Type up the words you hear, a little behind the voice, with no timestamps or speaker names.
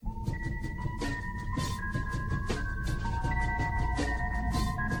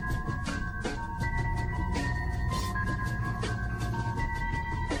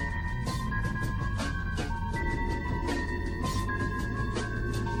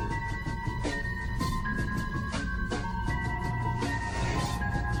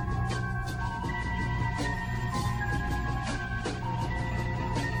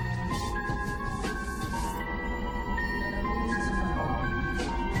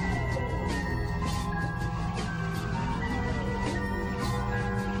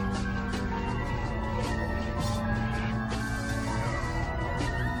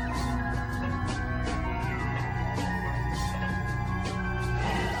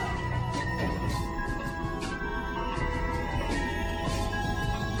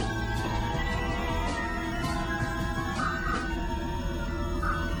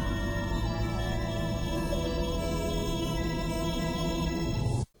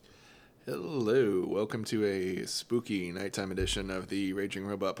Hello, welcome to a spooky nighttime edition of the Raging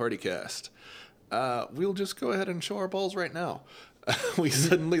Robot Partycast. We'll just go ahead and show our balls right now. We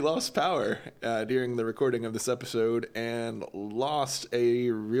suddenly lost power during the recording of this episode and lost a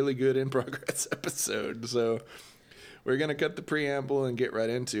really good in progress episode. So we're going to cut the preamble and get right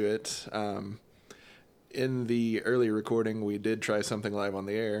into it. In the early recording, we did try something live on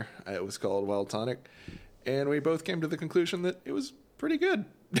the air. It was called Wild Tonic, and we both came to the conclusion that it was pretty good.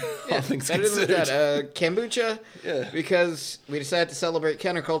 Yeah, All things better than considered. that. Kombucha. Yeah. Because we decided to celebrate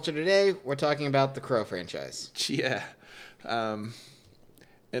counterculture today. We're talking about the Crow franchise. Yeah. And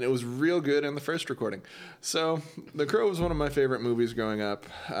it was real good in the first recording. So, The Crow was one of my favorite movies growing up.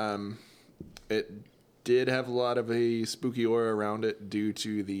 It did have a lot of a spooky aura around it due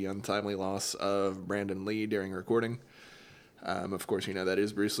to the untimely loss of Brandon Lee during recording. Of course, you know, that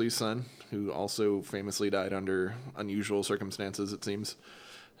is Bruce Lee's son, who also famously died under unusual circumstances, it seems.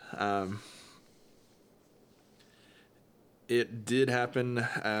 It did happen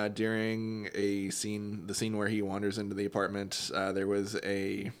during the scene where he wanders into the apartment. There was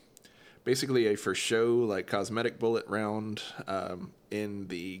basically a for show, like, cosmetic bullet round in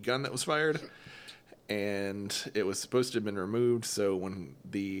the gun that was fired, and it was supposed to have been removed. So when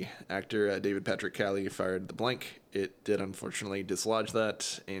the actor David Patrick Calley fired the blank, it did unfortunately dislodge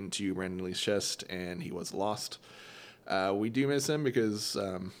that into Brandon Lee's chest, and he was lost. We do miss him because,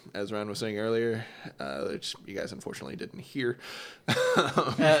 as Ryan was saying earlier, which you guys unfortunately didn't hear.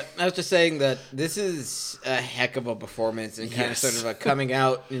 I was just saying that this is a heck of a performance and kind Yes. of sort of a coming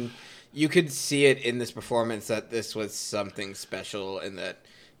out. And you could see it in this performance that this was something special and that,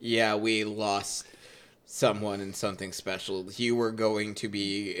 yeah, we lost someone and something special. You were going to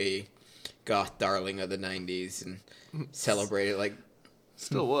be a goth darling of the 90s and celebrate it like...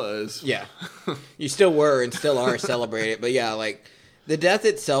 Still was. Yeah. You still were and still are celebrated. But yeah, like, the death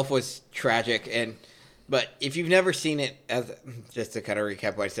itself was tragic. But if you've never seen it, just to kind of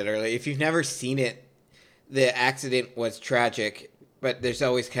recap what I said earlier, if you've never seen it, the accident was tragic, but there's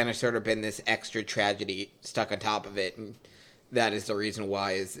always kind of sort of been this extra tragedy stuck on top of it. And that is the reason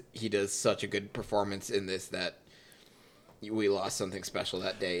why is he does such a good performance in this that we lost something special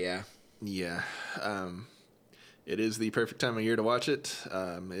that day, yeah. Yeah. It is the perfect time of year to watch it.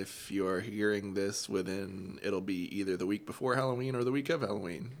 If you're hearing this it'll be either the week before Halloween or the week of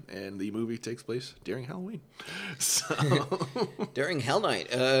Halloween, and the movie takes place during Halloween. So, During Hell Night.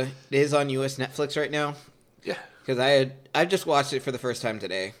 It is on US Netflix right now. yeah. Because I just watched it for the first time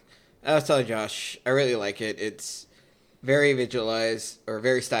today. I was telling Josh, I really like it. It's very visualized, or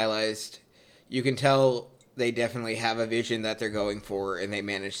very stylized. You can tell they definitely have a vision that they're going for, and they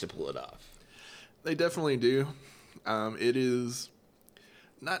managed to pull it off. They definitely do. It is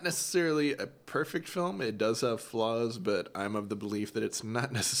not necessarily a perfect film. It does have flaws, but I'm of the belief that it's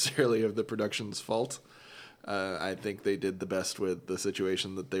not necessarily of the production's fault. I think they did the best with the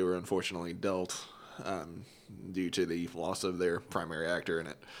situation that they were unfortunately dealt due to the loss of their primary actor in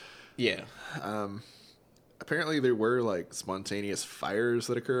it. Yeah. Apparently there were, like, spontaneous fires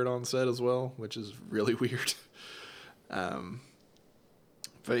that occurred on set as well, which is really weird.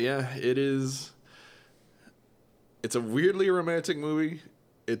 But yeah, it's a weirdly romantic movie.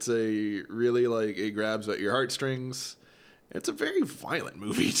 It's a really, like, it grabs at your heartstrings. It's a very violent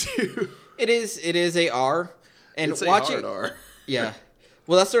movie too. It is a R. And It's watching, a hard R. yeah.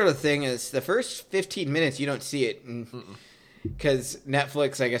 Well, that's sort of the thing is the first 15 minutes you don't see it. Because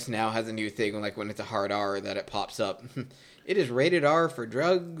Netflix, I guess, now has a new thing, like when it's a hard R, that it pops up. It is rated R for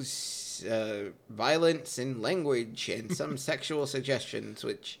drugs, violence, and language, and some sexual suggestions,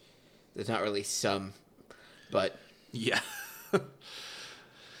 which there's not really some, but Yeah.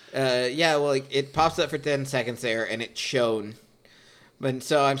 yeah, well, like, it pops up for 10 seconds there, and it's shown. But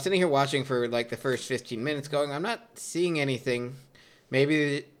so I'm sitting here watching for like the first 15 minutes, going, I'm not seeing anything.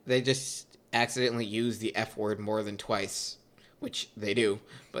 Maybe they just accidentally use the F word more than twice, which they do,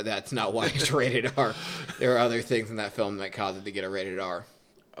 but that's not why it's rated R. There are other things in that film that cause it to get a rated R.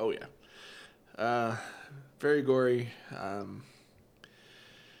 Oh yeah. Very gory.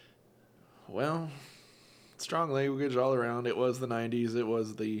 Well, strong language all around. It was the 90s. It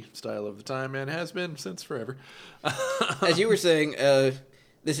was the style of the time and has been since forever. As you were saying,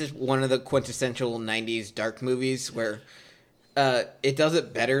 this is one of the quintessential 90s dark movies where it does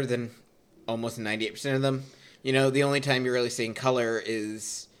it better than almost 98% of them. You know, the only time you're really seeing color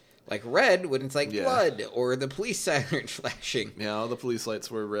is like red when it's like blood or the police siren flashing. Yeah, all the police lights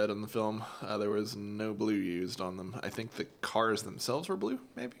were red in the film. There was no blue used on them. I think the cars themselves were blue,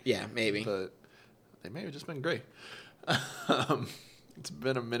 maybe? Yeah, maybe. But they may have just been gray. It's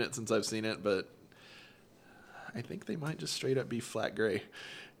been a minute since I've seen it, but I think they might just straight up be flat gray.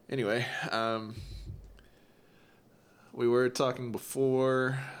 Anyway, we were talking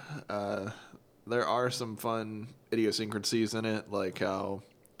before. There are some fun idiosyncrasies in it, like how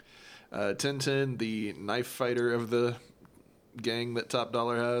Tintin, the knife fighter of the gang that Top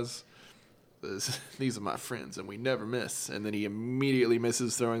Dollar has, says, "These are my friends, and we never miss." And then he immediately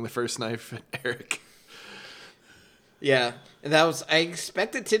misses throwing the first knife at Eric. Yeah, and that was, I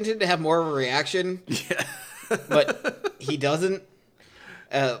expected Tintin to have more of a reaction. Yeah. But he doesn't.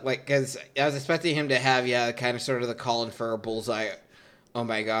 Because I was expecting him to have, kind of sort of the Colin Farrell bullseye, oh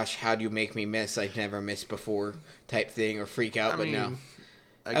my gosh, how do you make me miss? I've never missed before type thing, or freak out, but no.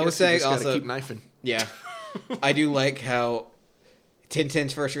 I was saying also, keep knifing. Yeah. I do like how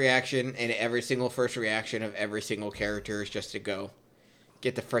Tintin's first reaction and every single first reaction of every single character is just to go,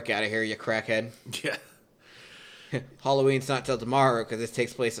 get the frick out of here, you crackhead. Yeah. Halloween's not till tomorrow because this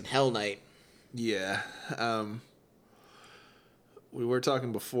takes place on Hell Night. Yeah. We were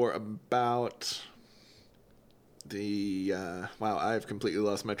talking before about the... wow, I've completely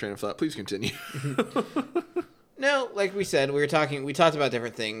lost my train of thought. Please continue. No, like we said, we talked about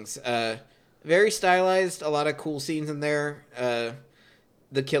different things. Very stylized, a lot of cool scenes in there.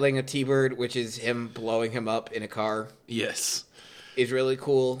 The killing of T-Bird, which is him blowing him up in a car. Yes. Is really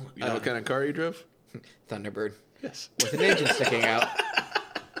cool. You know what kind of car he drove? Thunderbird. Yes. With an engine sticking out.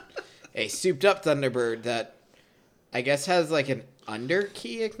 A souped up Thunderbird that I guess has like an under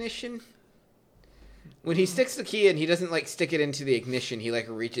key ignition. When he sticks the key in, he doesn't like stick it into the ignition. He like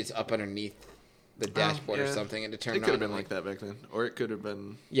reaches up underneath the dashboard or something and to turn it on. It could have been like that back then, or it could have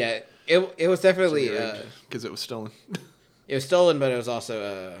been. Yeah, it was definitely because it was stolen. It was stolen, but it was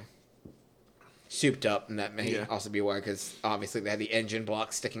also souped up, and that may also be why. Because obviously they had the engine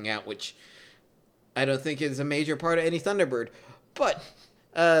block sticking out, which I don't think is a major part of any Thunderbird. But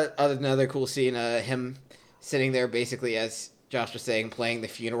another cool scene, him sitting there basically, as Josh was saying, playing the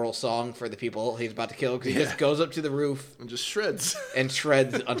funeral song for the people he's about to kill, because he just goes up to the roof and just shreds on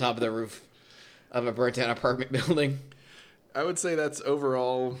top of the roof of a burnt down apartment building. I would say that's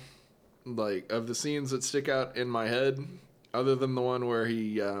overall, like, of the scenes that stick out in my head, other than the one where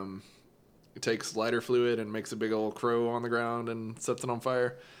he takes lighter fluid and makes a big old crow on the ground and sets it on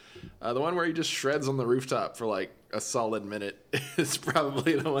fire. The one where he just shreds on the rooftop for like a solid minute is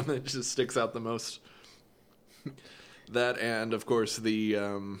probably the one that just sticks out the most. That, and of course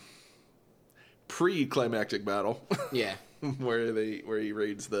the pre-climactic battle. Yeah. where he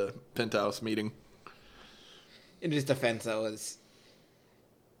raids the penthouse meeting. In his defense, though, is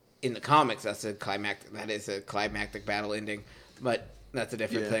in the comics that is a climactic battle ending, but that's a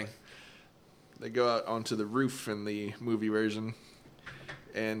different thing. They go out onto the roof in the movie version,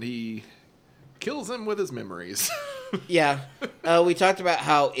 and he kills him with his memories. Yeah. We talked about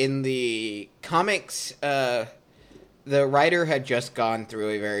how in the comics, the writer had just gone through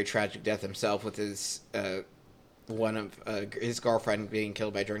a very tragic death himself with his one of his girlfriend being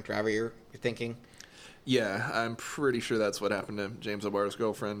killed by a drunk driver, you're thinking? Yeah, I'm pretty sure that's what happened to James O'Barr's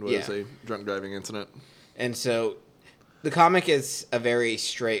girlfriend, was a drunk driving incident. And so the comic is a very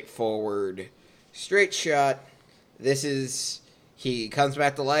straightforward, straight shot. This is, he comes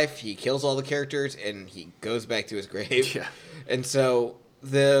back to life, he kills all the characters, and he goes back to his grave. Yeah. And so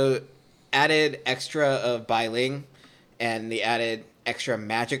the added extra of Bai Ling and the added extra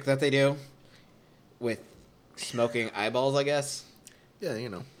magic that they do with smoking eyeballs, I guess. Yeah, you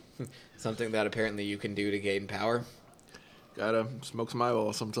know. Something that apparently you can do to gain power. Gotta smoke some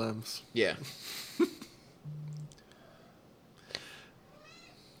eyeballs sometimes. Yeah.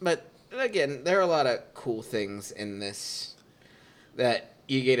 But again, there are a lot of cool things in this that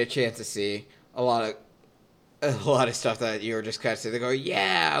you get a chance to see. A lot of stuff that you're just kind of sitting there going,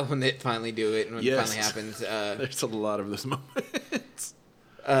 yeah, when they finally do it and when it finally happens. There's a lot of those moments.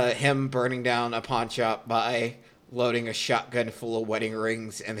 Him burning down a pawn shop by loading a shotgun full of wedding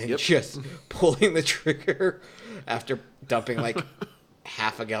rings and then just pulling the trigger after dumping like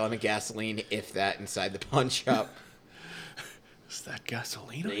half a gallon of gasoline, if that, inside the pawn shop. Is that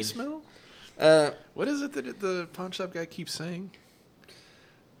gasoline I smell? What is it that the pawn shop guy keeps saying?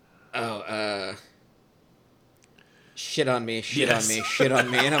 Shit on me, shit on me, shit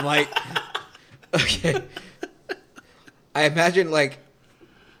on me. And I'm like, okay. I imagine like,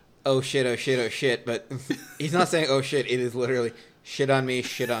 oh shit, oh shit, oh shit. But he's not saying oh shit. It is literally shit on me,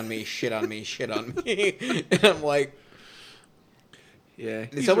 shit on me, shit on me, shit on me. And I'm like, yeah.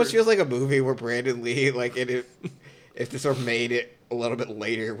 It almost feels like a movie where Brandon Lee, like, if this were made it a little bit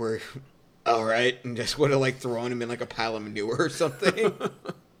later, where, all right, and just would have like thrown him in like a pile of manure or something.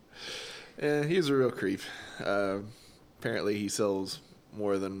 Yeah, he's a real creep. Apparently he sells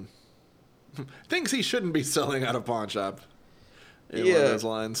more than things he shouldn't be selling at a pawn shop. in one of those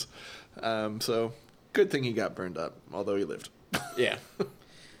lines. So good thing he got burned up, although he lived. Yeah.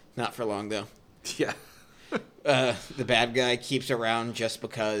 Not for long, though. Yeah. The bad guy keeps around just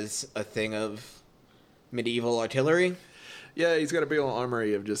because a thing of medieval artillery. Yeah, he's got a big old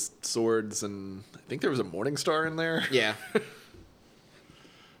armory of just swords, and I think there was a Morning Star in there. Yeah.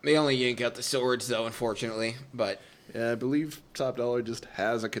 They only yank out the swords, though, unfortunately. But yeah, I believe Top Dollar just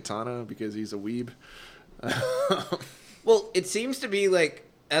has a katana because he's a weeb. well, it seems to be like,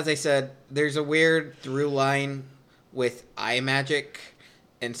 as I said, there's a weird through line with eye magic,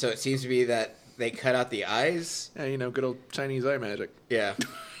 and so it seems to be that they cut out the eyes. Yeah, good old Chinese eye magic. Yeah.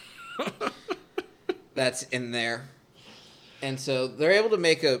 That's in there. And so they're able to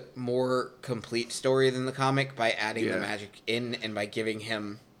make a more complete story than the comic by adding the magic in and by giving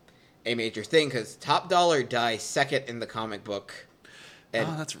him a major thing, because Top Dollar dies second in the comic book.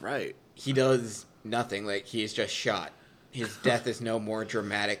 And that's right. he does nothing. Like, he's just shot. His death is no more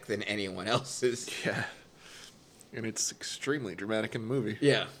dramatic than anyone else's. Yeah. And it's extremely dramatic in the movie.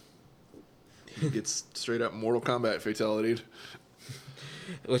 Yeah. He gets straight up Mortal Kombat fatality.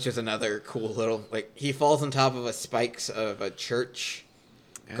 Which is another cool little, like, he falls on top of a spikes of a church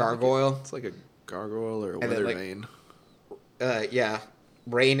gargoyle. It's like a gargoyle or a And weather then, vane. Yeah.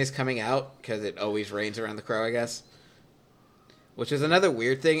 Rain is coming out because it always rains around the crow, I guess. Which is another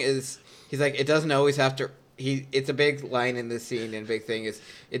weird thing is, he's like, it doesn't always have to, it's a big line in this scene, and big thing is,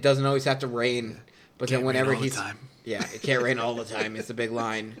 it doesn't always have to rain, but then whenever he's, yeah, it can't rain all the time, it's a big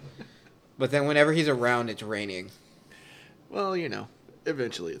line. But then whenever he's around, it's raining. Well,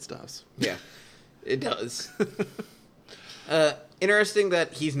 eventually it stops. Yeah, it does. Interesting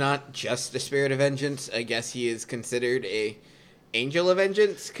that he's not just the spirit of vengeance. I guess he is considered a angel of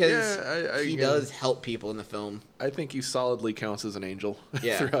vengeance because he does help people in the film. I think he solidly counts as an angel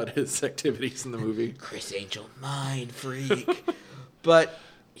Yeah. throughout his activities in the movie. Chris Angel, mind freak. But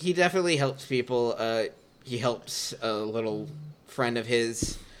he definitely helps people. He helps a little friend of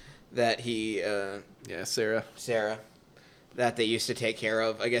his that he... Sarah. That they used to take care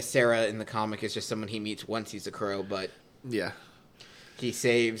of. I guess Sarah in the comic is just someone he meets once he's a crow, but... Yeah. He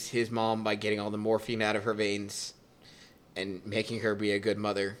saves his mom by getting all the morphine out of her veins and making her be a good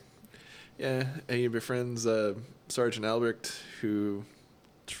mother. Yeah, and he befriends Sergeant Albrecht, who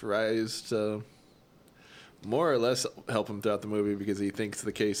tries to more or less help him throughout the movie because he thinks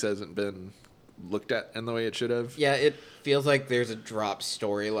the case hasn't been looked at in the way it should have. Yeah, it feels like there's a drop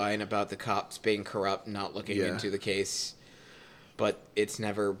storyline about the cops being corrupt, not looking into the case, but it's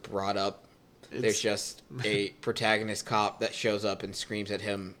never brought up. There's just a protagonist cop that shows up and screams at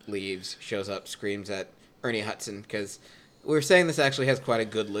him, leaves, shows up, screams at Ernie Hudson, because we were saying this actually has quite a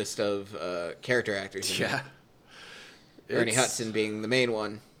good list of character actors in it. Ernie Hudson being the main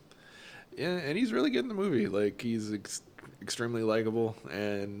one. Yeah, and he's really good in the movie. Like, he's extremely likable,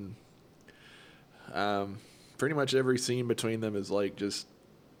 and pretty much every scene between them is like just,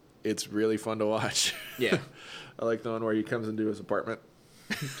 it's really fun to watch. Yeah. I like the one where he comes into his apartment.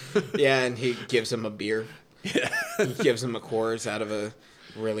 Yeah, and he gives him a beer. Yeah. He gives him a Coors out of a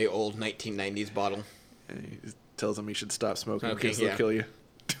really old 1990s bottle. And he tells him he should stop smoking Okay, because they'll kill you.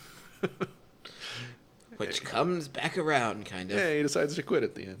 Which comes back around, kind of. Yeah, he decides to quit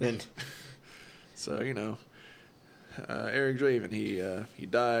at the end. And So, Eric Draven, he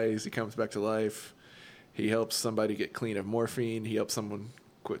dies, he comes back to life, he helps somebody get clean of morphine, he helps someone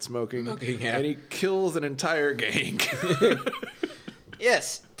quit smoking, and he kills an entire gang.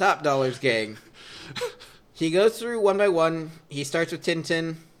 yes, Top Dollar's gang. He goes through one by one. He starts with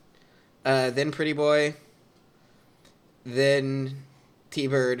Tintin, then Pretty Boy, then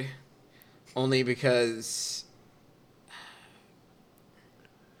T-Bird, only because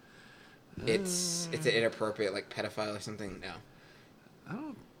it's an inappropriate, like, pedophile or something. No. I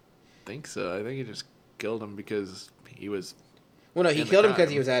don't think so. I think he just killed him because he was... Well, no, he killed him because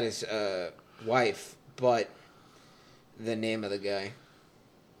he was at his wife, but the name of the guy.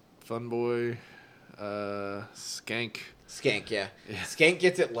 Fun Boy, Skank. Skank, yeah. Skank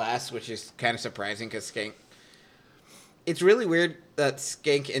gets it last, which is kind of surprising because Skank... It's really weird that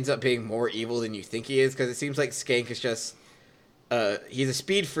Skank ends up being more evil than you think he is, because it seems like Skank is just... he's a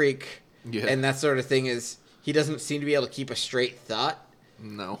speed freak, and that sort of thing is... He doesn't seem to be able to keep a straight thought.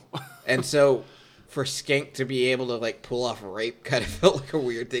 No. And so, for Skank to be able to, like, pull off a rape kind of felt like a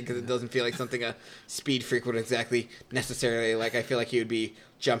weird thing, because it doesn't feel like something a speed freak would exactly necessarily... Like, I feel like he would be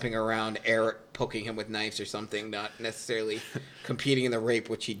jumping around, poking him with knives or something, not necessarily competing in the rape,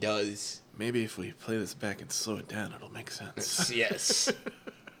 which he does. Maybe if we play this back and slow it down, it'll make sense. Yes.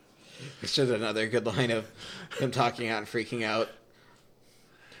 It's just another good line of him talking out and freaking out.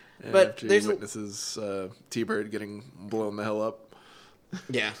 And but after there's he witnesses T-Bird getting blown the hell up.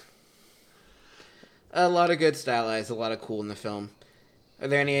 Yeah. A lot of good stylized, a lot of cool in the film. Are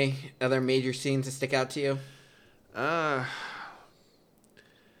there any other major scenes that stick out to you? Uh,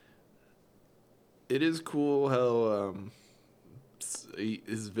 it is cool how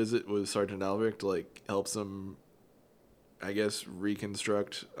his visit with Sergeant Albrecht like helps him, I guess,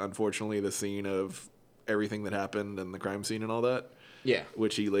 reconstruct, unfortunately, the scene of everything that happened and the crime scene and all that. Yeah.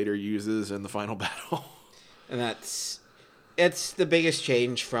 Which he later uses in the final battle. And it's the biggest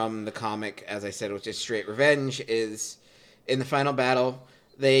change from the comic, as I said, which is straight revenge, is in the final battle,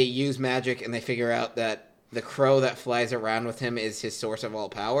 they use magic and they figure out that the crow that flies around with him is his source of all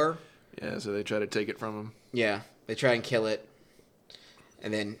power. Yeah, so they try to take it from him. Yeah, they try and kill it.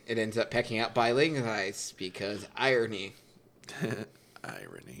 And then it ends up pecking out bilingual eyes because irony.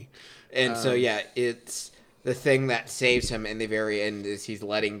 Irony. And so, yeah, it's the thing that saves him in the very end is he's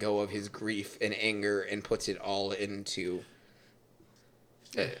letting go of his grief and anger and puts it all into...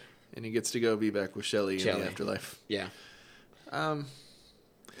 and he gets to go be back with Shelley in the afterlife. Yeah.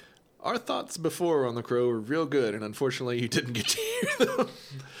 Our thoughts before on The Crow were real good, and unfortunately you didn't get to hear them.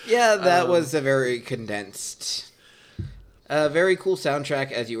 Yeah, that was a very condensed... very cool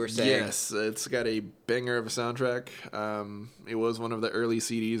soundtrack, as you were saying. Yes, it's got a banger of a soundtrack. It was one of the early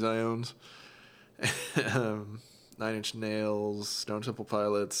CDs I owned. 9 Inch Nails, Stone Temple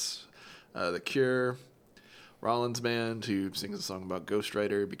Pilots, The Cure, Rollins Band, who sings a song about Ghost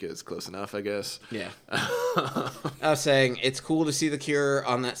Rider because close enough, I guess. Yeah. I was saying, it's cool to see The Cure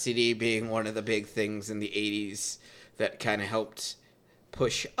on that CD being one of the big things in the 80s that kind of helped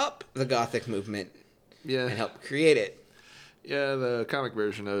push up the Gothic movement and help create it. Yeah, the comic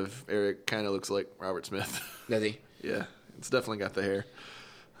version of Eric kind of looks like Robert Smith. Does he? Yeah, it's definitely got the hair.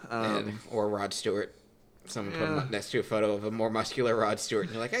 Or Rod Stewart. Someone put him next to a photo of a more muscular Rod Stewart,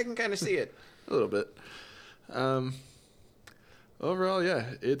 and you're like, I can kind of see it. A little bit. Overall, yeah,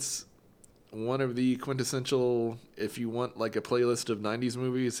 it's one of the quintessential, if you want like a playlist of 90s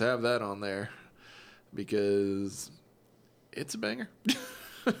movies, have that on there. Because it's a banger.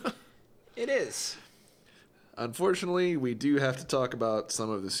 It is. Unfortunately, we do have to talk about some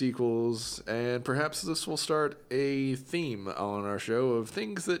of the sequels, and perhaps this will start a theme on our show of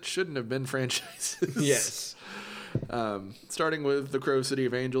things that shouldn't have been franchises. Yes. Starting with The Crow City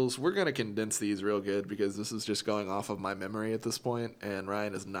of Angels, we're going to condense these real good because this is just going off of my memory at this point, and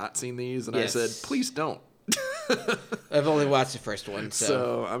Ryan has not seen these, and Yes. I said, please don't. I've only watched the first one,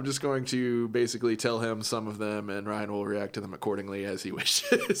 So I'm just going to basically tell him some of them, and Ryan will react to them accordingly as he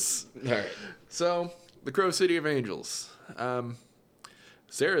wishes. All right. So, The Crow City of Angels.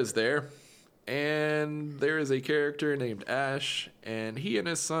 Sarah's there, and there is a character named Ash, and he and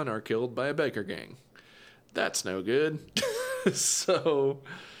his son are killed by a biker gang. That's no good. So,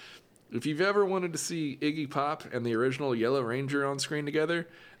 if you've ever wanted to see Iggy Pop and the original Yellow Ranger on screen together,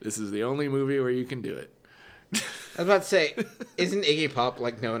 this is the only movie where you can do it. I was about to say, isn't Iggy Pop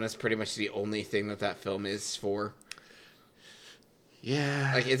like known as pretty much the only thing that film is for?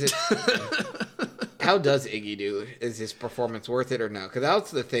 Yeah. Like, is it... How does Iggy do? Is his performance worth it or no? Because that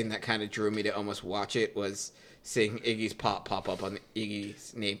was the thing that kind of drew me to almost watch it, was seeing Iggy's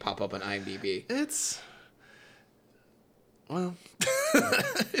name pop up on IMDb. Well,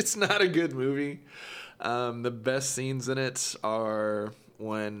 it's not a good movie. The best scenes in it are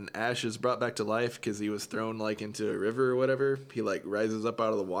when Ash is brought back to life because he was thrown like into a river or whatever. He like rises up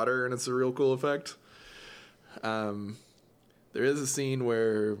out of the water, and it's a real cool effect. There is a scene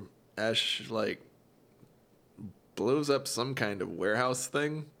where Ash like blows up some kind of warehouse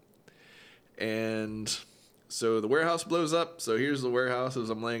thing, and so the warehouse blows up. So here's the warehouse as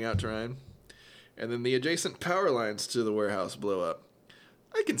I'm laying out to Ryan, and then the adjacent power lines to the warehouse blow up.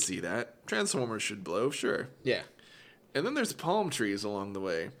 I can see that. Transformers should blow, sure. Yeah. And then there's palm trees along the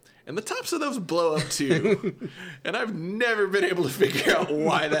way, and the tops of those blow up too. And I've never been able to figure out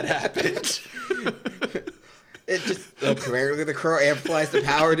why that happened. It just apparently the Crow amplifies the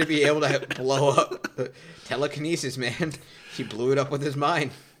power to be able to blow up. Telekinesis, man. He blew it up with his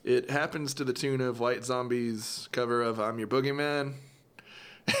mind. It happens to the tune of White Zombie's cover of "I'm Your Boogeyman,"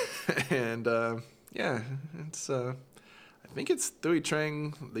 and yeah, it's I think it's Thuy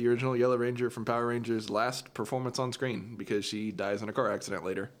Trang, the original Yellow Ranger from Power Rangers' last performance on screen because she dies in a car accident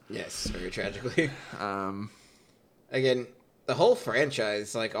later. Yes, very tragically. Again, the whole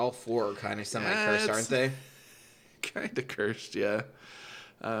franchise, like all four, are kind of semi-cursed, aren't they? Kind of cursed, yeah.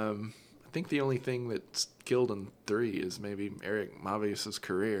 I think the only thing that's killed in 3 is maybe Eric Mavius'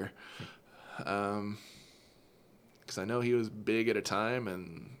 career. Because I know he was big at a time,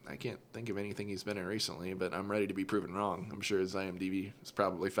 and I can't think of anything he's been in recently, but I'm ready to be proven wrong. I'm sure his IMDb is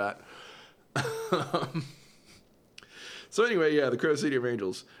probably fat. So anyway, yeah, the Crow City of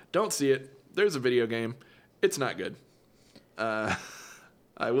Angels. Don't see it. There's a video game. It's not good. I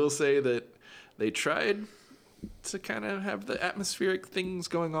will say that they tried to kind of have the atmospheric things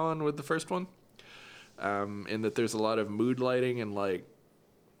going on with the first one, in that there's a lot of mood lighting and like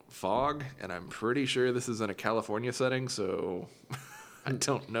fog, and I'm pretty sure this is in a California setting, so I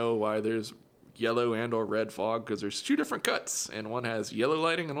don't know why there's yellow and or red fog, because there's two different cuts, and one has yellow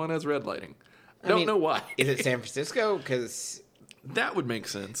lighting and one has red lighting. I don't know why. Is it San Francisco? Because that would make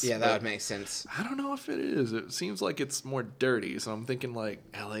sense. Yeah, that would make sense. I don't know if it is. It seems like it's more dirty, so I'm thinking like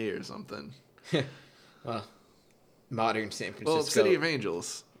LA or something. Well, modern San Francisco. Well, City of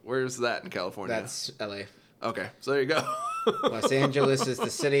Angels. Where's that in California? That's LA. Okay, so there you go. Los Angeles is the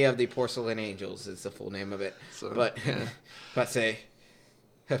city of the porcelain angels, is the full name of it. So, but yeah. but say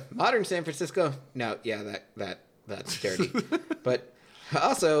modern San Francisco? No, yeah, that's dirty. But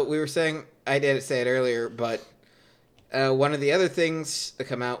also, we were saying, I didn't say it earlier, but one of the other things that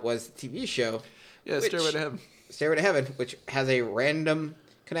come out was the TV show. Yeah, Stairway to Heaven. Stairway to Heaven, which has a random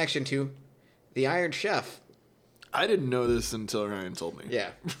connection to the Iron Chef. I didn't know this until Ryan told me. Yeah.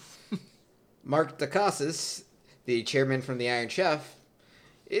 Mark Dacascos, the chairman from the Iron Chef,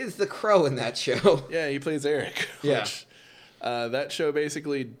 is the Crow in that show. Yeah, he plays Eric. Yeah. Which, that show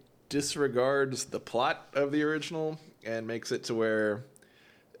basically disregards the plot of the original and makes it to where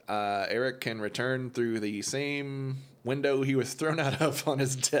Eric can return through the same window he was thrown out of on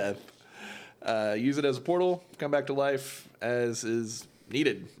his death. Use it as a portal, come back to life as is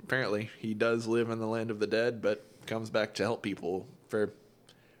needed. Apparently, he does live in the land of the dead, but comes back to help people for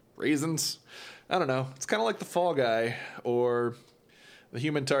reasons. I don't know. It's kind of like the Fall Guy or the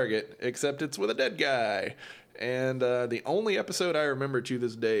Human Target, except it's with a dead guy. And the only episode I remember to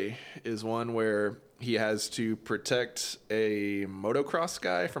this day is one where he has to protect a motocross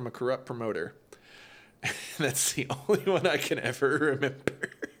guy from a corrupt promoter. That's the only one I can ever remember.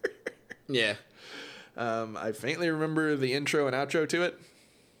 Yeah. I faintly remember the intro and outro to it.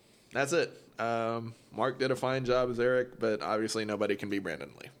 That's it. Mark did a fine job as Eric, but obviously nobody can be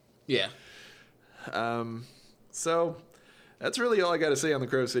Brandon Lee. Yeah. So that's really all I got to say on the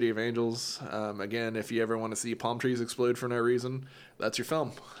Crow City of Angels. Again, if you ever want to see palm trees explode for no reason, that's your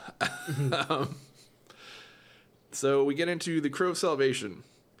film. So we get into The Crow of Salvation.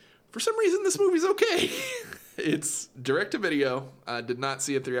 For some reason, this movie's okay. It's direct to video. I did not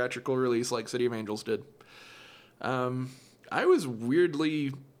see a theatrical release like City of Angels did. I was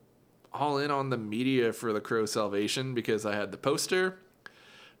weirdly all in on the media for The Crow of Salvation because I had the poster,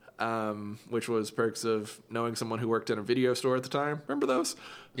 which was perks of knowing someone who worked in a video store at the time. Remember those?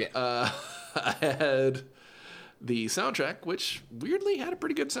 Yeah. I had the soundtrack, which weirdly had a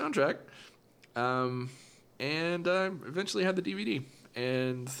pretty good soundtrack. And I eventually had the DVD.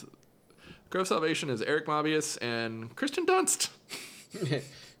 And Crow of Salvation is Eric Mobius and Kristen Dunst.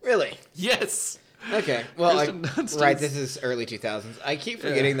 Really? Yes. Okay. Well, Kristen Dunst right, is- this is early 2000s. I keep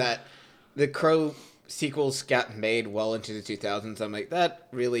forgetting that the Crow sequels got made well into the 2000s. I'm like, that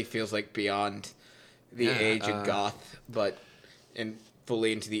really feels like beyond the age of goth, and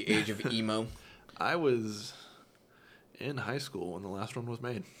fully into the age of emo. I was in high school when the last one was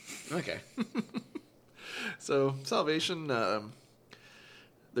made. Okay. So, Salvation,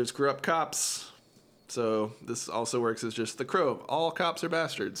 there's corrupt cops. So, this also works as just The Crow. All cops are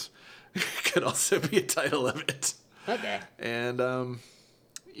bastards. Could also be a title of it. Okay. And, no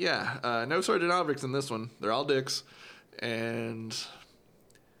Sergeant Obvics in this one. They're all dicks. And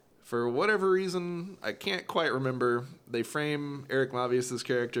for whatever reason, I can't quite remember, they frame Eric Mobius'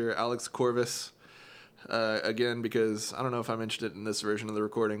 character, Alex Corvus, again, because I don't know if I mentioned it in this version of the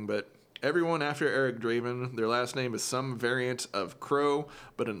recording, but everyone after Eric Draven, their last name is some variant of Crow,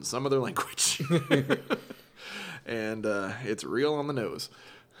 but in some other language. And it's real on the nose.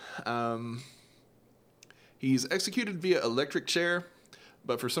 He's executed via electric chair,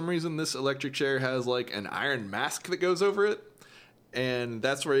 but for some reason this electric chair has like an iron mask that goes over it, and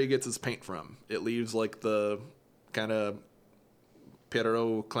that's where he gets his paint from. It leaves like the kind of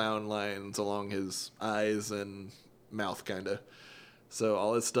Pierrot clown lines along his eyes and mouth, kind of. So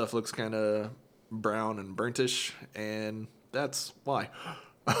all his stuff looks kind of brown and burntish, and that's why.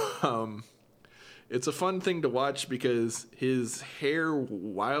 It's a fun thing to watch because his hair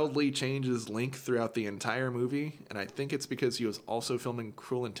wildly changes length throughout the entire movie, and I think it's because he was also filming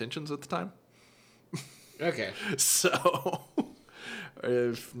Cruel Intentions at the time. Okay. So,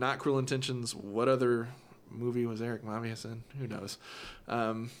 if not Cruel Intentions, what other movie was Eric Mobius in? Who knows?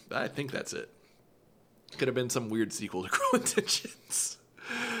 I think that's it. Could have been some weird sequel to Cruel Intentions.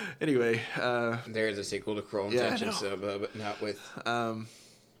 Anyway. There is a sequel to Cruel Intentions, but not with...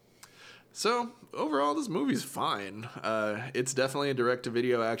 So overall, this movie's fine. It's definitely a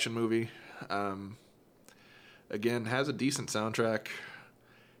direct-to-video action movie. Again, has a decent soundtrack,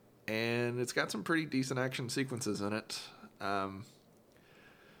 and it's got some pretty decent action sequences in it.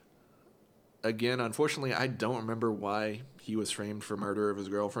 Again, unfortunately, I don't remember why he was framed for murder of his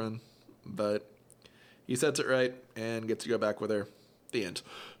girlfriend, but he sets it right and gets to go back with her. The end.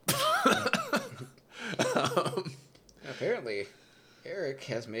 Apparently, Eric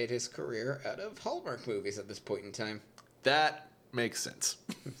has made his career out of Hallmark movies at this point in time. That makes sense.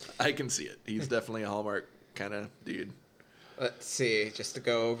 I can see it. He's definitely a Hallmark kind of dude. Let's see, just to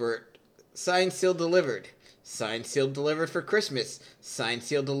go over it. Signed, sealed, delivered. Signed, sealed, delivered for Christmas. Signed,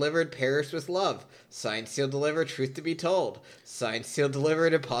 sealed, delivered, Perish with Love. Signed, sealed, delivered, Truth to be Told. Signed, sealed,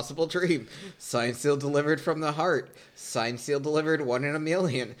 delivered, Impossible Dream. Signed, sealed, delivered, From the Heart. Signed, sealed, delivered, One in a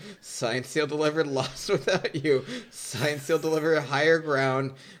Million. Signed, sealed, delivered, Lost Without You. Signed, sealed, delivered, Higher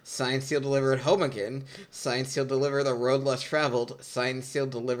Ground. Signed, sealed, delivered, Home Again. Signed, sealed, delivered, The Road Less Traveled. Signed, sealed,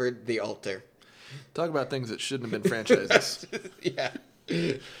 delivered, The Altar. Talk about things that shouldn't have been franchises. Yeah.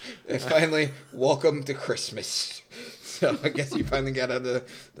 And finally, Welcome to Christmas. So I guess you finally got out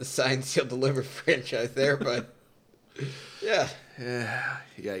of the Signed, Sealed, Delivered franchise there, but yeah. Yeah,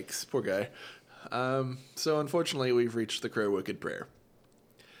 yikes, poor guy. So unfortunately, we've reached the Crow Wicked Prayer.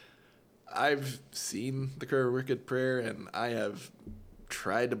 I've seen the Crow Wicked Prayer, and I have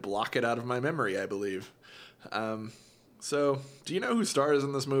tried to block it out of my memory, I believe. So, do you know who stars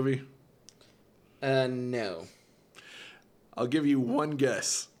in this movie? No. I'll give you one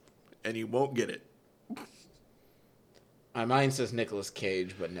guess, and you won't get it. My mind says Nicolas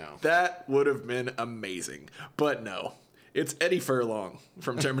Cage, but no. That would have been amazing, but no. It's Eddie Furlong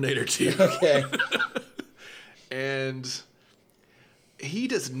from Terminator 2. Okay. And he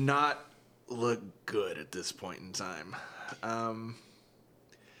does not look good at this point in time.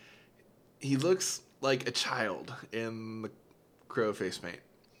 He looks like a child in the crow face paint.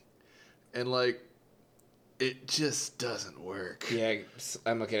 And, like, it just doesn't work. Yeah,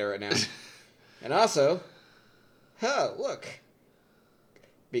 I'm looking at it right now. And also, look.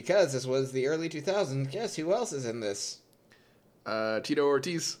 Because this was the early 2000s, guess who else is in this? Tito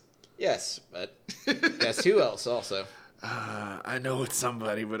Ortiz. Yes, but guess who else also? I know it's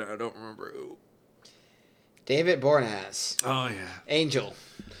somebody, but I don't remember who. David Boreanaz. Oh, yeah. Angel.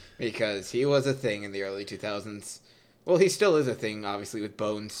 Because he was a thing in the early 2000s. Well, he still is a thing, obviously, with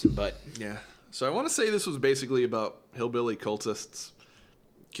Bones, but... Yeah. So I want to say this was basically about hillbilly cultists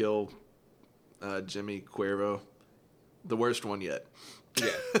kill Jimmy Cuervo. The worst one yet.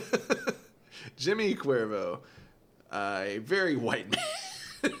 Yeah. Jimmy Cuervo. A very white man.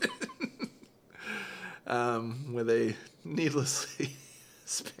 With a needlessly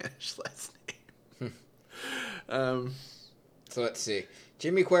Spanish last name. So let's see.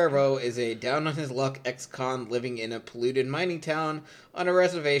 Jimmy Cuervo is a down-on-his-luck ex-con living in a polluted mining town on a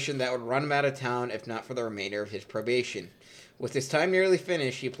reservation that would run him out of town if not for the remainder of his probation. With his time nearly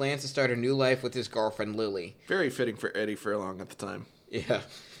finished, he plans to start a new life with his girlfriend, Lily. Very fitting for Eddie Furlong at the time. Yeah,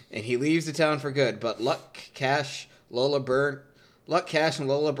 and he leaves the town for good, but Luck, Cash, and Lola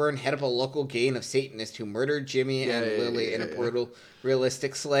Byrne head up a local gang of Satanists who murdered Jimmy and Lily in a brutal,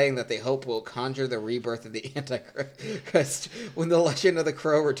 realistic slaying that they hope will conjure the rebirth of the Antichrist. When the legend of the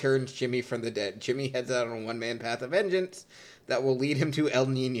Crow returns Jimmy from the dead, Jimmy heads out on a one-man path of vengeance that will lead him to El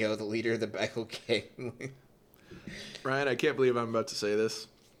Nino, the leader of the Bible gang. Ryan, I can't believe I'm about to say this.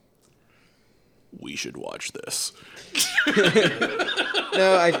 We should watch this.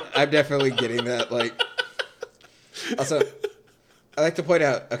 No, I'm definitely getting that. Like, also, I like to point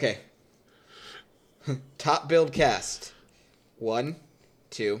out, okay, top build cast. 1,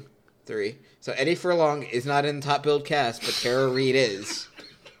 2, 3. So Eddie Furlong is not in the top build cast, but Tara Reid is.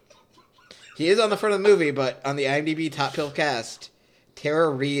 He is on the front of the movie, but on the IMDb top build cast, Tara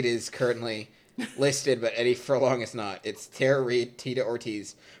Reid is currently listed, but Eddie Furlong is not. It's Tara Reid, Tito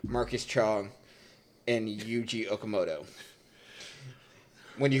Ortiz, Marcus Chong, and Yuji Okamoto.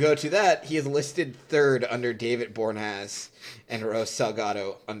 When you go to that, he is listed third under David Boreanaz and Rose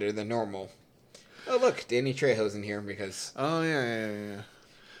Salgado under the normal. Oh, look, Danny Trejo's in here because... Oh, yeah.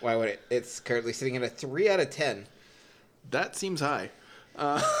 Why would it? It's currently sitting at a 3 out of 10. That seems high.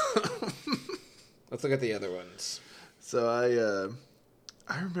 Let's look at the other ones. So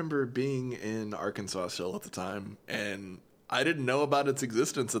I remember being in Arkansas still at the time, and I didn't know about its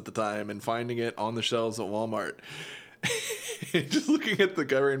existence at the time and finding it on the shelves at Walmart. Just looking at the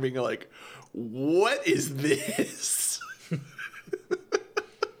cover and being like, what is this?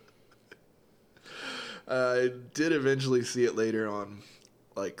 I did eventually see it later on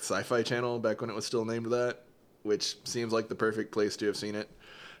like Sci-Fi Channel back when it was still named that, which seems like the perfect place to have seen it.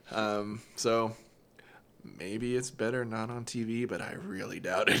 So maybe it's better not on TV, but I really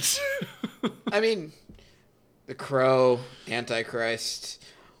doubt it. I mean, The Crow, Antichrist,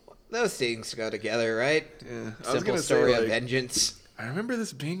 those things go together, right? Yeah, I was Simple gonna story say, of like, vengeance. I remember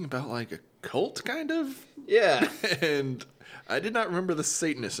this being about like a cult, kind of. Yeah. And I did not remember the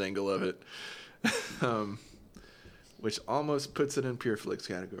Satanist angle of it, which almost puts it in Pure Flicks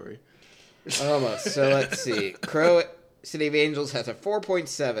category. Almost. So let's see. Crow City of Angels has a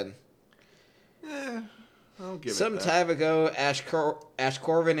 4.7. I'll give Some it that. time ago, Ash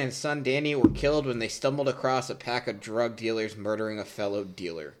Corvin and his son Danny were killed when they stumbled across a pack of drug dealers murdering a fellow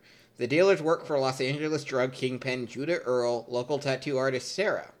dealer. The dealers work for Los Angeles drug kingpin Judah Earl, local tattoo artist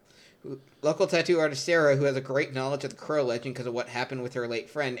Sarah, who has a great knowledge of the Crow legend because of what happened with her late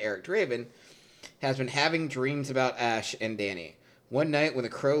friend Eric Draven, has been having dreams about Ash and Danny. One night, when the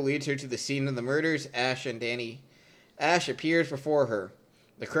Crow leads her to the scene of the murders, Ash appears before her.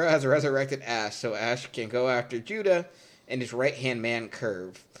 The Crow has resurrected Ash, so Ash can go after Judah and his right-hand man,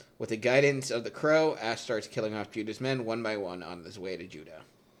 Curve. With the guidance of the Crow, Ash starts killing off Judah's men one by one on his way to Judah.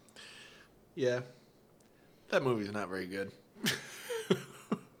 Yeah, that movie's not very good.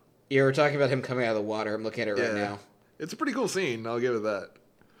 You were talking about him coming out of the water. I'm looking at it right now. It's a pretty cool scene. I'll give it that.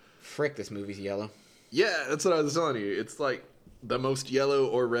 Frick, this movie's yellow. Yeah, that's what I was telling you. It's like the most yellow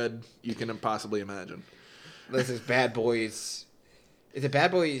or red you can possibly imagine. This is Bad Boys. Is it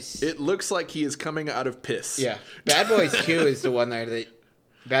Bad Boys? It looks like he is coming out of piss. Yeah. Bad Boys 2 is the one that...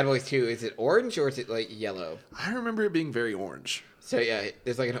 Bad Boys 2, is it orange or is it like yellow? I remember it being very orange. So yeah,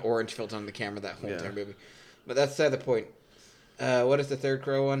 there's like an orange filter on the camera that whole entire movie. But that's the point. What is the third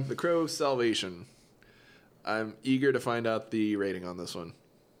Crow one? The Crow Salvation. I'm eager to find out the rating on this one.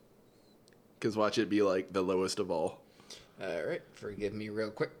 Because watch it be like the lowest of all. Alright, forgive me real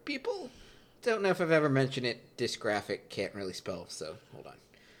quick, people. Don't know if I've ever mentioned it. Dysgraphic, can't really spell, so hold on.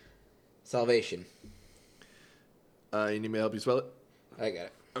 Salvation. You need me to help you spell it? I got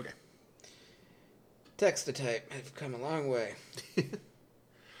it. Okay. Text to type. I've come a long way.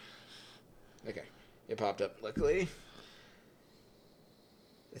 Okay. It popped up, luckily.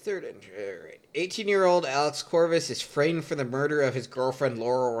 The third entry. All right. 18-year-old Alex Corvus is framed for the murder of his girlfriend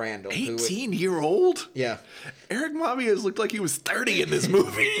Laurel Randall. 18-year-old? Yeah. Eric Mabias looked like he was 30 in this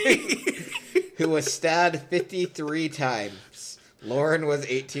movie. Who was stabbed 53 times. Lauren was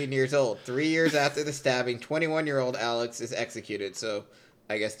 18 years old. 3 years after the stabbing, 21-year-old Alex is executed. So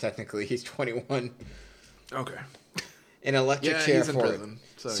I guess technically he's 21. Okay. An electric chair he's in for prison. him.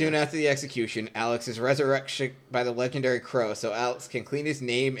 So, Soon after the execution, Alex is resurrected by the legendary Crow, so Alex can clean his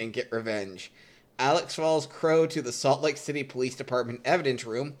name and get revenge. Alex follows Crow to the Salt Lake City Police Department evidence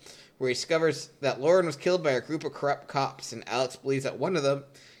room, where he discovers that Lauren was killed by a group of corrupt cops, and Alex believes that one of the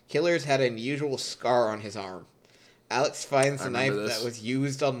killers had an unusual scar on his arm. Alex finds the knife that was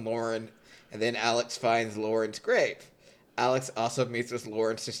used on Lauren, and then Alex finds Lauren's grave. Alex also meets with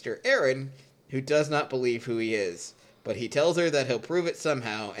Lauren's sister Erin, who does not believe who he is. But he tells her that he'll prove it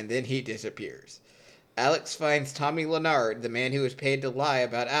somehow, and then he disappears. Alex finds Tommy Leonard, the man who was paid to lie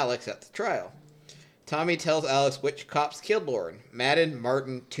about Alex at the trial. Tommy tells Alex which cops killed Lauren: Madden,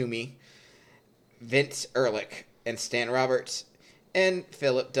 Martin, Toomey, Vince Ehrlich, and Stan Roberts, and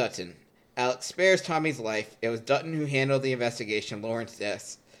Philip Dutton. Alex spares Tommy's life. It was Dutton who handled the investigation of Lauren's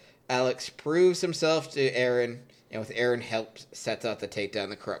death. Alex proves himself to Aaron, and with Aaron help, sets out to take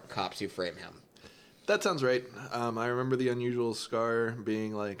down the corrupt cops who frame him. That sounds right. I remember the unusual scar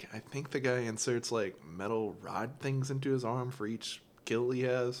being like, I think the guy inserts like metal rod things into his arm for each kill he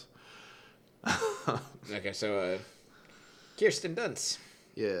has. Okay, so Kirsten Dunst.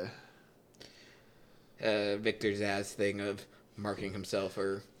 Yeah. Victor Zsasz thing of marking himself.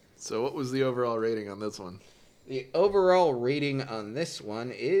 So what was the overall rating on this one? The overall rating on this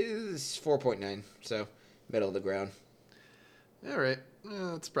one is 4.9, so middle of the ground. All right.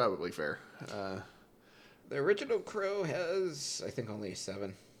 That's probably fair. The original Crow has, I think, only a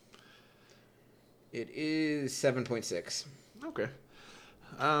 7. It is 7.6. Okay.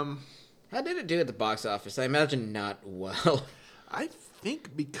 How did it do at the box office? I imagine not well. I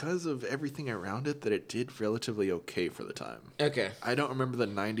think because of everything around it that it did relatively okay for the time. Okay. I don't remember the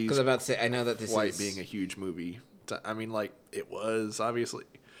 90s Because I'm about to say, I know that this quite is... being a huge movie. I mean, like, it was, obviously.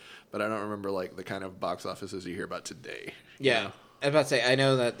 But I don't remember, like, the kind of box offices you hear about today. Yeah. know? I was about to say, I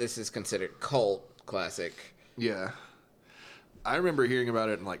know that this is considered cult classic. Yeah. I remember hearing about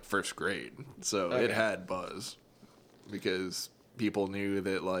it in, like, first grade. So it had buzz. Because people knew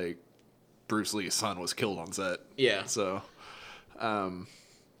that, like, Bruce Lee's son was killed on set. Yeah. So,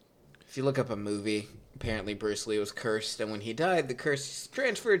 if you look up a movie, apparently Bruce Lee was cursed, and when he died, the curse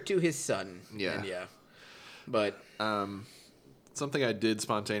transferred to his son. Yeah. And yeah. But something I did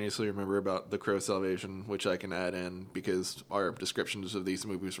spontaneously remember about The Crow Salvation, which I can add in because our descriptions of these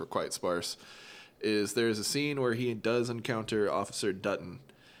movies were quite sparse, is there's a scene where he does encounter Officer Dutton,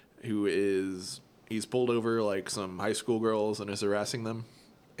 he's pulled over like some high school girls and is harassing them,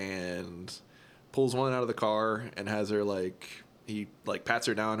 and pulls one out of the car and has her he pats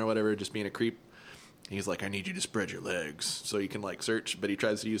her down or whatever, just being a creep. He's like, I need you to spread your legs so you can search, but he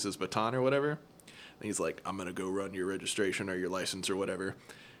tries to use his baton or whatever. And he's like, I'm going to go run your registration or your license or whatever.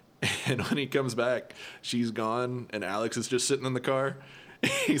 And when he comes back, she's gone and Alex is just sitting in the car.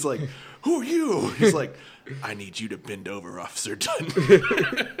 He's like, who are you? He's like, I need you to bend over, Officer Dunn.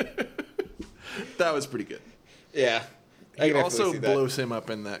 That was pretty good. Yeah. He also blows him up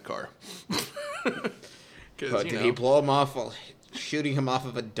in that car. But did he blow him off while shooting him off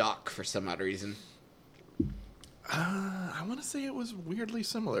of a dock for some odd reason? I want to say it was weirdly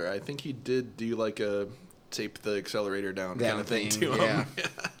similar. I think he did do a tape the accelerator down kind of thing to him. Yeah.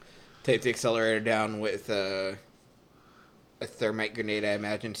 Tape the accelerator down with a thermite grenade, I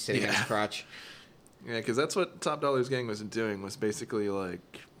imagine, sitting on his crotch. Yeah, because that's what Top Dollar's gang was doing, was basically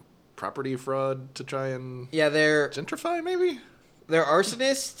property fraud to try and they're gentrify, maybe? They're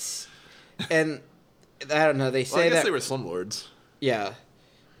arsonists, and I don't know, they say I guess they were slumlords. Yeah.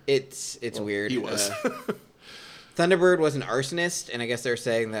 It's weird. He was. Thunderbird was an arsonist, and I guess they're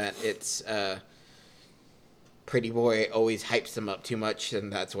saying that it's Pretty Boy always hypes them up too much,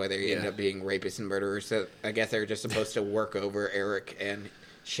 and that's why they end up being rapists and murderers. So I guess they're just supposed to work over Eric and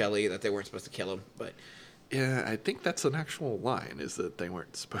Shelley, that they weren't supposed to kill him. But yeah, I think that's an actual line, is that they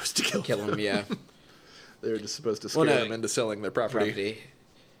weren't supposed to kill him. Yeah, they were just supposed to scare them into selling their property.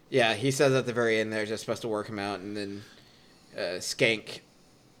 Yeah, he says at the very end they're just supposed to work him out, and then Skank,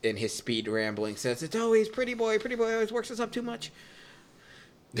 in his speed rambling, says, it's always Pretty Boy always works us up too much.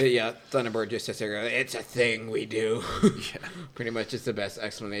 But yeah, Thunderbird just sits there, it's a thing we do. Yeah. Pretty much it's the best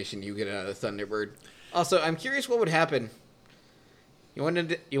explanation you get out of Thunderbird. Also, I'm curious what would happen. You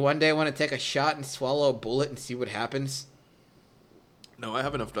one day want to take a shot and swallow a bullet and see what happens? No, I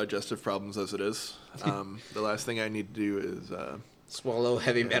have enough digestive problems as it is. The last thing I need to do is swallow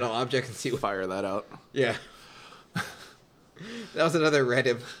heavy metal object and see fire that out. Yeah. That was another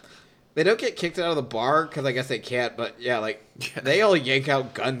random. They don't get kicked out of the bar because I guess they can't, but they all yank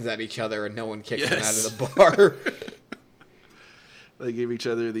out guns at each other and no one kicks them out of the bar. They give each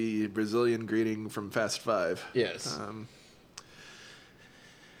other the Brazilian greeting from Fast Five. Yes.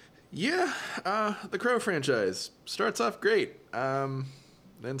 The Crow franchise starts off great, then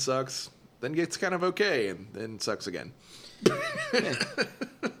sucks, then gets kind of okay, and then sucks again.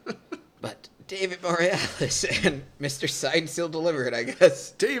 But David Borealis and Mr. Signed, Sealed, Delivered, I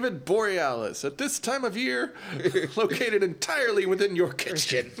guess. David Borealis, at this time of year, located entirely within your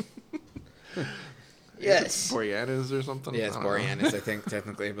kitchen. Yes. Borealis or something? Yeah, it's Borealis, I think,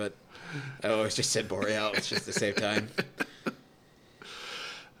 technically, but I always just said Borealis just to save time.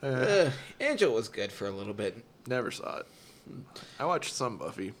 Angel was good for a little bit. Never saw it. I watched some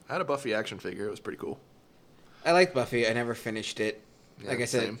Buffy. I had a Buffy action figure. It was pretty cool. I liked Buffy. I never finished it. Yeah, like I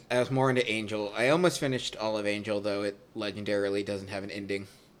said, same. I was more into Angel. I almost finished all of Angel, though it legendarily doesn't have an ending.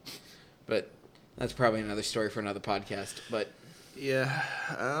 But that's probably another story for another podcast. But yeah.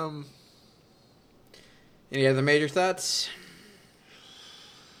 Any other major thoughts?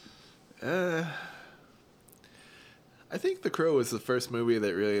 I think The Crow was the first movie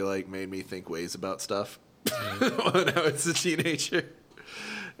that really made me think ways about stuff when I was a teenager,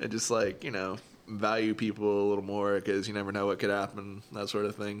 and just value people a little more because you never know what could happen, that sort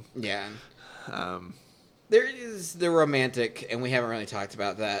of thing. Yeah. There is the romantic, and we haven't really talked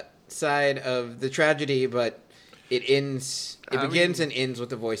about that side of the tragedy, but it begins and ends with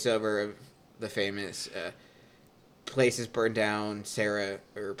the voiceover of the famous places burn down,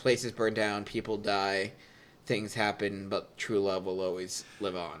 places burn down, people die, things happen, but true love will always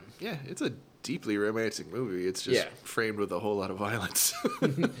live on. Yeah, it's a deeply romantic movie. It's just framed with a whole lot of violence.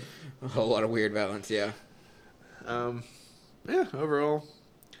 A whole lot of weird violence, yeah. Overall,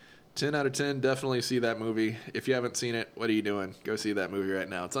 10 out of 10. Definitely see that movie. If you haven't seen it, what are you doing? Go see that movie right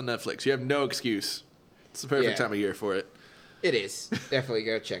now. It's on Netflix. You have no excuse. It's the perfect time of year for it. It is. Definitely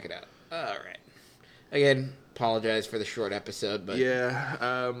go check it out. All right. Again, apologize for the short episode, but...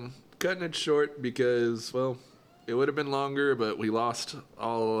 Yeah, cutting it short because, it would have been longer, but we lost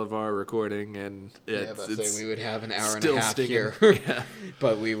all of our recording, and we would have an hour and a half here. Yeah.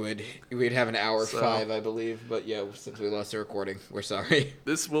 But we'd have an hour 5, I believe. But yeah, since we lost the recording, we're sorry.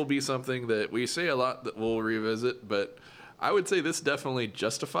 This will be something that we say a lot that we'll revisit, but I would say this definitely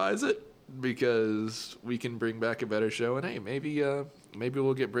justifies it because we can bring back a better show, and hey, maybe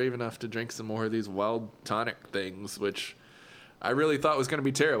we'll get brave enough to drink some more of these wild tonic things, which I really thought was going to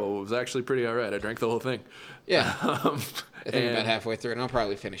be terrible. It was actually pretty all right. I drank the whole thing. Yeah. I think and about halfway through, and I'll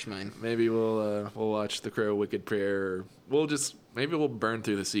probably finish mine. maybe we'll watch The Crow, Wicked Prayer, or maybe we'll burn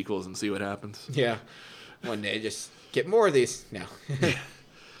through the sequels and see what happens. Yeah. One day, just get more of these. No.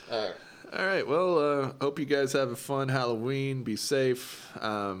 All right. Well, hope you guys have a fun Halloween. Be safe.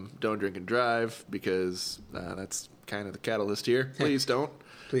 Don't drink and drive because that's kind of the catalyst here. Please don't.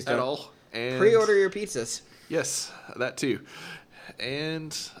 Please don't. At all. And Pre-order your pizzas. Yes, that too.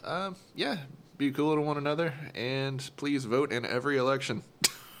 And yeah, be cool to one another, and please vote in every election.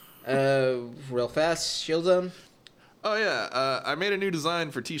 Real fast, Shield Zone. Oh yeah, I made a new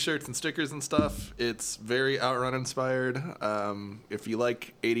design for T-shirts and stickers and stuff. It's very Outrun inspired. If you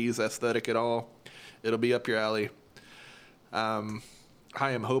like 80s aesthetic at all, it'll be up your alley.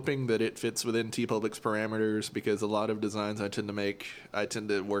 I am hoping that it fits within TeePublic's parameters because a lot of designs I tend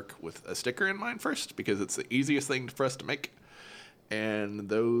to work with a sticker in mind first because it's the easiest thing for us to make. And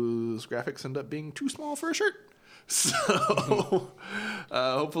those graphics end up being too small for a shirt. So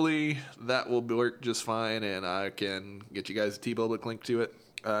hopefully that will work just fine, and I can get you guys a TeePublic link to it.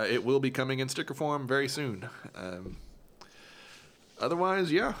 It will be coming in sticker form very soon.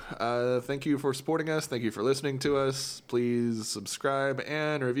 Otherwise, yeah, thank you for supporting us. Thank you for listening to us. Please subscribe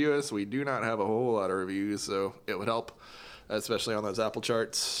and review us. We do not have a whole lot of reviews, so it would help, especially on those Apple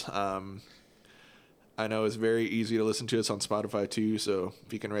charts. I know it's very easy to listen to us on Spotify too, so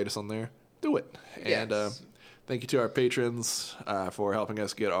if you can rate us on there, do it. Yes. And thank you to our patrons for helping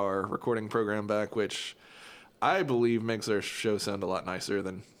us get our recording program back, which I believe makes our show sound a lot nicer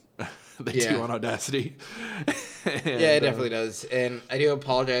than they do on Audacity. And, yeah, it definitely does. And I do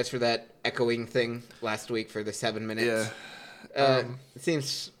apologize for that echoing thing last week for the 7 minutes. Yeah. It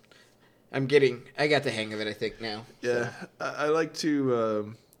seems I got the hang of it, I think, now. Yeah. So. I like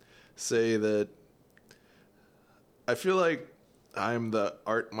to say that I feel like I'm the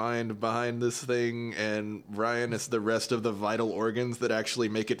art mind behind this thing, and Ryan is the rest of the vital organs that actually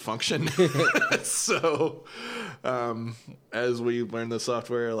make it function. So, as we learn the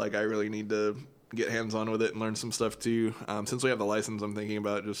software, like I really need to get hands-on with it and learn some stuff too. Since we have the license, I'm thinking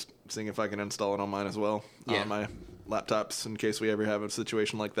about just seeing if I can install it on mine as well, on my laptops, in case we ever have a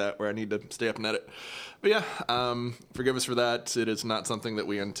situation like that where I need to stay up and edit. But yeah, forgive us for that. It is not something that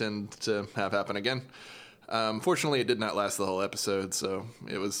we intend to have happen again. Fortunately, it did not last the whole episode, so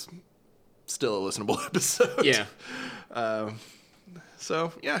it was still a listenable episode. Yeah.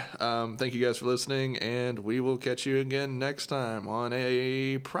 So, yeah, thank you guys for listening, and we will catch you again next time on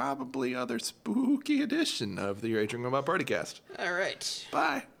a probably other spooky edition of the Raging Robot Partycast. All right.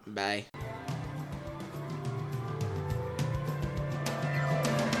 Bye. Bye.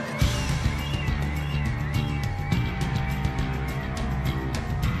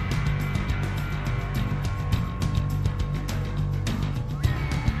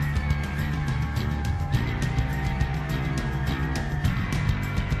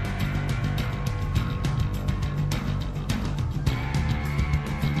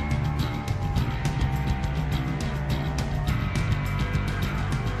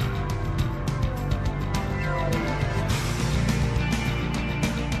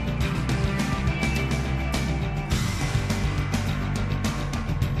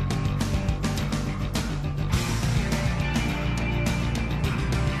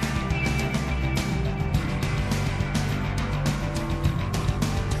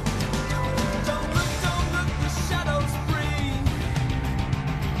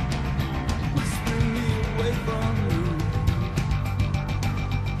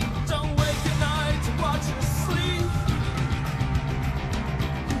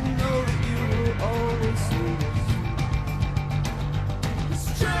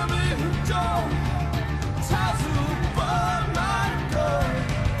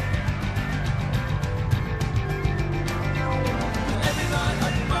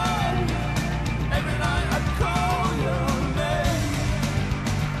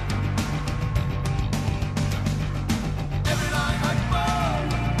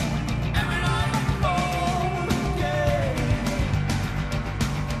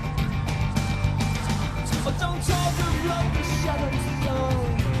 Don't talk of love, the shadows